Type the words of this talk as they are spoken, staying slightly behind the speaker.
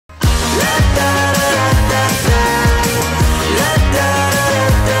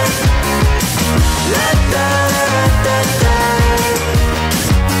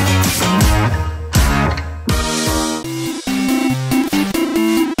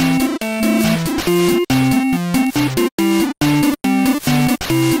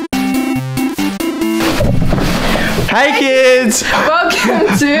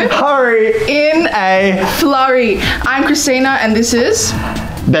hurry in a flurry. I'm Christina and this is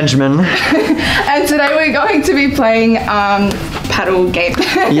Benjamin. And today we're going to be playing paddle game.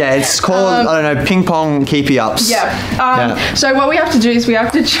 Yeah, it's called, I don't know, ping pong keepy ups. Yeah. So what we have to do is we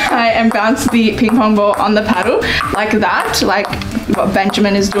have to try and bounce the ping pong ball on the paddle like that, like what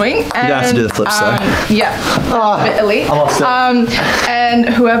Benjamin is doing. And, you don't have to do the flips though. Yeah, a bit elite. I lost it. And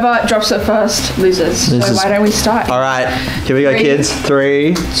whoever drops it first loses. So why don't we start? All right, here we go, kids.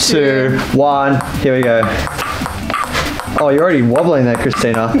 3, 2, 1, here we go. Oh, you're already wobbling there,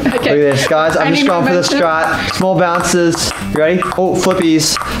 Christina. Okay. Look at this, guys. I'm just going for the strut. Small bounces. You ready? Oh,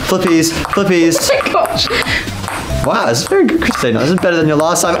 flippies, flippies, flippies. Oh my gosh. Wow, this is very good, Christina. This is better than your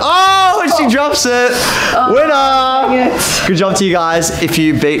last time. Oh, she drops it. Winner. Good job to you guys. If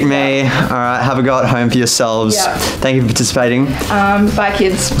you beat me, all right, have a go at home for yourselves. Yeah. Thank you for participating. Bye,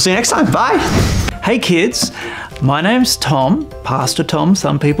 kids. We'll see you next time. Bye. Hey kids, my name's Tom, Pastor Tom,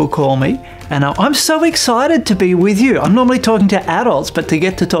 some people call me, and I'm so excited to be with you. I'm normally talking to adults, but to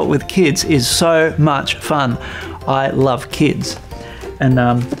get to talk with kids is so much fun. I love kids. And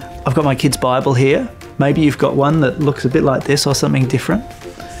I've got my kids' Bible here. Maybe you've got one that looks a bit like this or something different.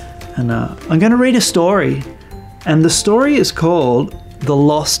 And I'm going to read a story, and the story is called The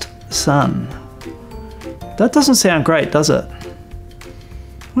Lost Son. That doesn't sound great, does it?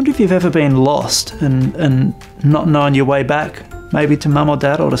 I wonder if you've ever been lost and not knowing your way back, maybe to mum or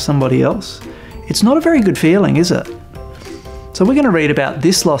dad or to somebody else. It's not a very good feeling, is it? So we're going to read about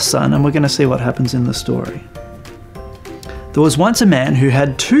this lost son and we're going to see what happens in the story. There was once a man who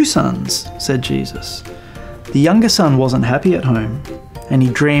had 2 sons, said Jesus. The younger son wasn't happy at home and he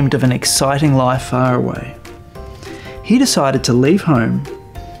dreamed of an exciting life far away. He decided to leave home,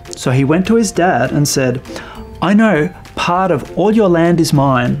 so he went to his dad and said, "I know part of all your land is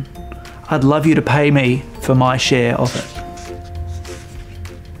mine. I'd love you to pay me for my share of it."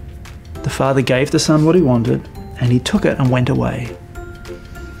 The father gave the son what he wanted, and he took it and went away.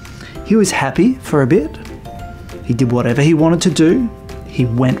 He was happy for a bit. He did whatever he wanted to do. He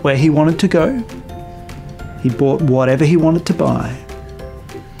went where he wanted to go. He bought whatever he wanted to buy.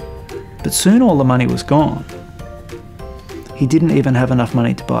 But soon all the money was gone. He didn't even have enough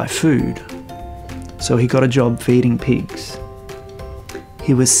money to buy food. So he got a job feeding pigs.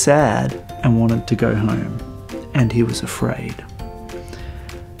 He was sad and wanted to go home, and he was afraid.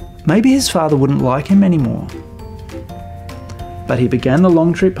 Maybe his father wouldn't like him anymore. But he began the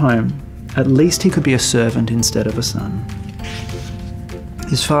long trip home. At least he could be a servant instead of a son.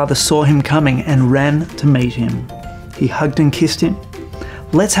 His father saw him coming and ran to meet him. He hugged and kissed him.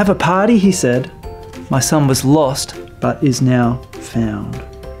 "Let's have a party," he said. "My son was lost, but is now found."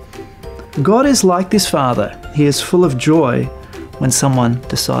 God is like this father. He is full of joy when someone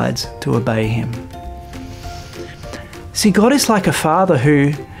decides to obey him. See, God is like a father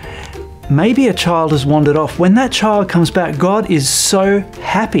who, maybe a child has wandered off. When that child comes back, God is so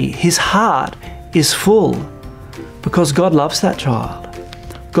happy. His heart is full because God loves that child.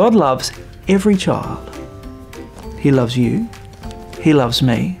 God loves every child. He loves you. He loves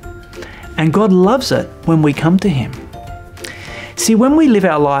me. And God loves it when we come to him. See, when we live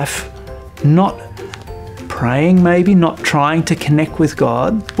our life not praying, maybe not trying to connect with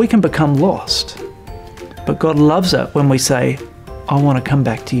God, we can become lost. But God loves it when we say, "I want to come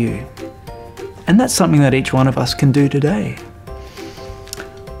back to you." And that's something that each one of us can do today.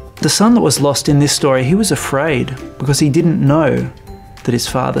 The son that was lost in this story, he was afraid because he didn't know that his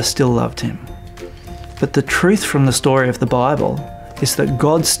father still loved him. But the truth from the story of the Bible is that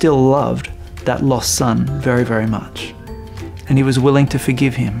God still loved that lost son very, very much. And he was willing to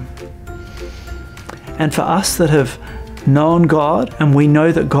forgive him. And for us that have known God and we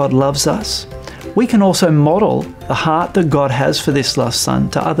know that God loves us, we can also model the heart that God has for this lost son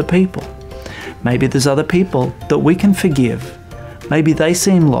to other people. Maybe there's other people that we can forgive. Maybe they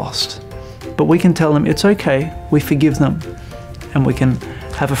seem lost, but we can tell them it's okay, we forgive them, and we can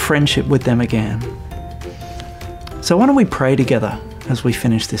have a friendship with them again. So why don't we pray together as we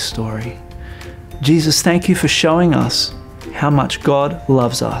finish this story? Jesus, thank you for showing us how much God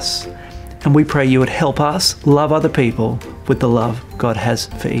loves us. And we pray you would help us love other people with the love God has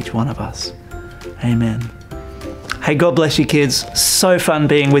for each one of us. Amen. Hey, God bless you kids. So fun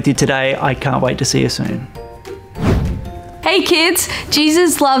being with you today. I can't wait to see you soon. Hey kids,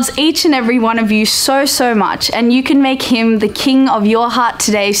 Jesus loves each and every one of you so, so much, and you can make him the king of your heart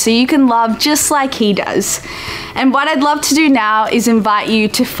today so you can love just like he does. And what I'd love to do now is invite you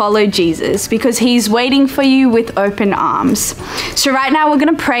to follow Jesus because he's waiting for you with open arms. So right now we're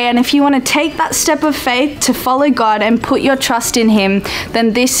going to pray, and if you want to take that step of faith to follow God and put your trust in him,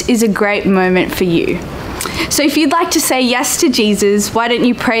 then this is a great moment for you. So if you'd like to say yes to Jesus, why don't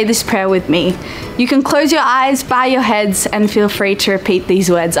you pray this prayer with me? You can close your eyes, bow your heads, and feel free to repeat these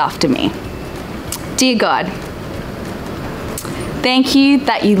words after me. Dear God, thank you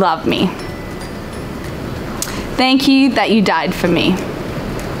that you love me. Thank you that you died for me.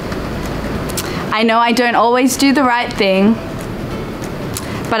 I know I don't always do the right thing,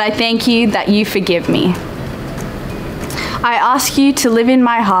 but I thank you that you forgive me. I ask you to live in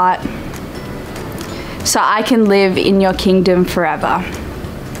my heart so I can live in your kingdom forever.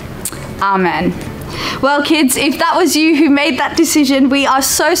 Amen. Well, kids, if that was you who made that decision, we are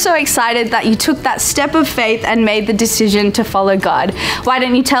so excited that you took that step of faith and made the decision to follow God. Why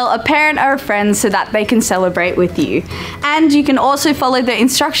don't you tell a parent or a friend so that they can celebrate with you? And you can also follow the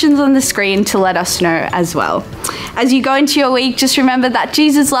instructions on the screen to let us know as well. As you go into your week, just remember that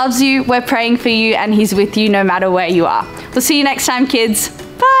Jesus loves you, we're praying for you, and he's with you no matter where you are. We'll see you next time, kids.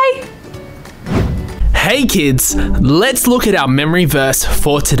 Bye! Hey kids, let's look at our memory verse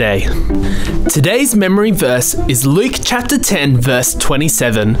for today. Today's memory verse is Luke chapter 10 verse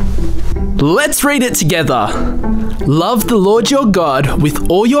 27. Let's read it together. Love the Lord your God with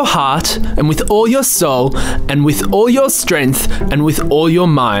all your heart and with all your soul and with all your strength and with all your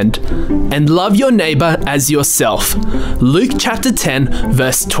mind, and love your neighbor as yourself. Luke chapter 10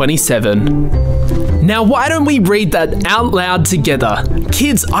 verse 27. Now why don't we read that out loud together?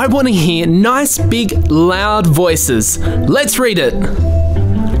 Kids, I want to hear nice big loud voices. Let's read it.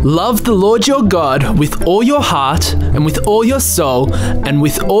 Love the Lord your God with all your heart and with all your soul and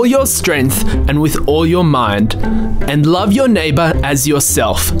with all your strength and with all your mind, and love your neighbor as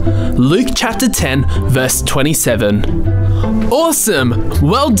yourself. Luke chapter 10 verse 27. Awesome!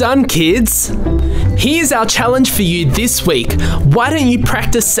 Well done, kids! Here's our challenge for you this week. Why don't you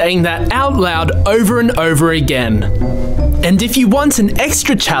practice saying that out loud over and over again? And if you want an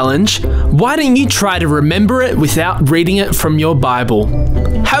extra challenge, why don't you try to remember it without reading it from your Bible?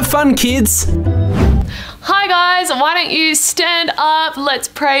 Have fun, kids! Hi guys, why don't you stand up, let's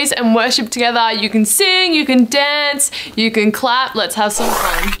praise and worship together. You can sing, you can dance, you can clap, let's have some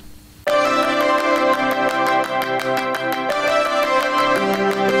fun.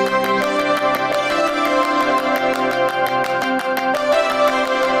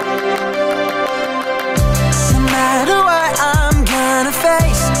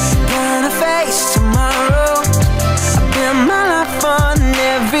 Tomorrow, I bet my life on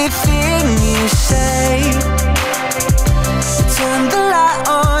everything you say. Turn the light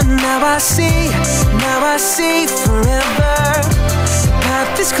on, now I see forever. The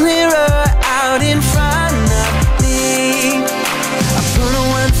path is clearer out in front of me. I put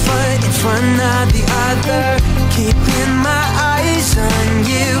one foot in front of the other, keeping my eyes on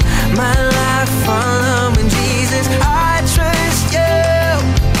you. My life following Jesus, I trust you.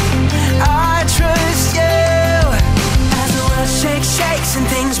 I trust you. As the world shakes and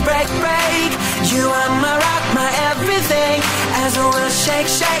things break. You are my rock, my everything. As the world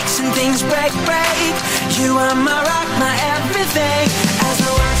shakes and things break. You are my rock, my everything. As the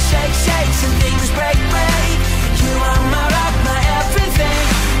world shakes and things break. You are my rock, my everything.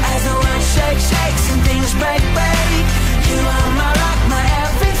 As the world shakes and things break. You are my rock, my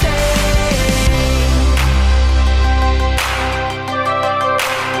everything.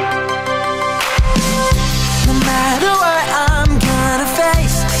 No matter what I'm gonna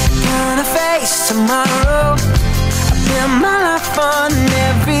face tomorrow, I bet my life on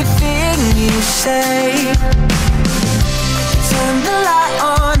everything you say. Turn the light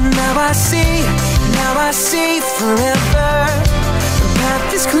on, now I see forever. The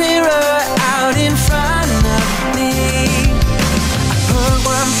path is clearer out in front of me. I put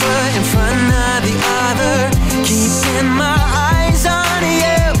one foot in front of the other, keeping my eyes on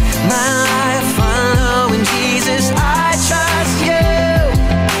you. My life following Jesus, I trust you.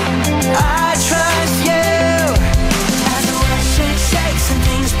 I trust you. As the world shakes and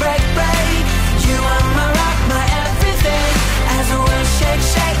things break. You are my rock, my everything. As the world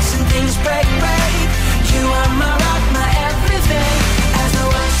shakes and things break. You are my rock, my everything. As the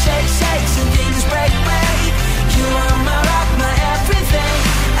world shakes and things break. You are my rock, my everything.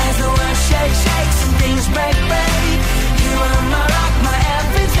 As the world shakes and things break. You are my rock, my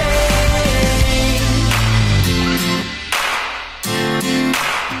everything. As the world shakes and things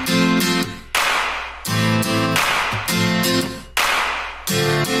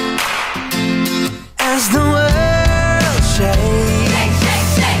break. As the world shakes and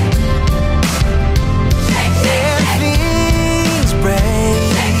things break.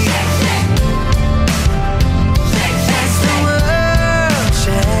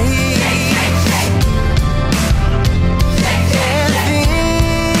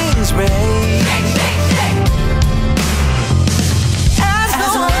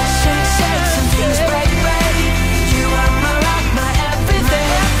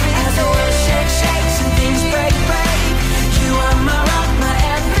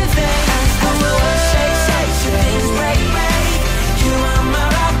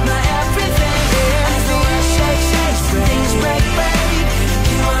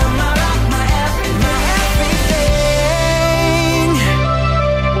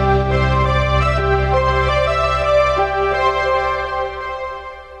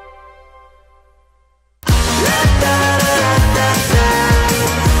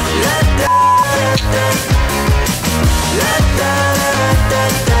 let down.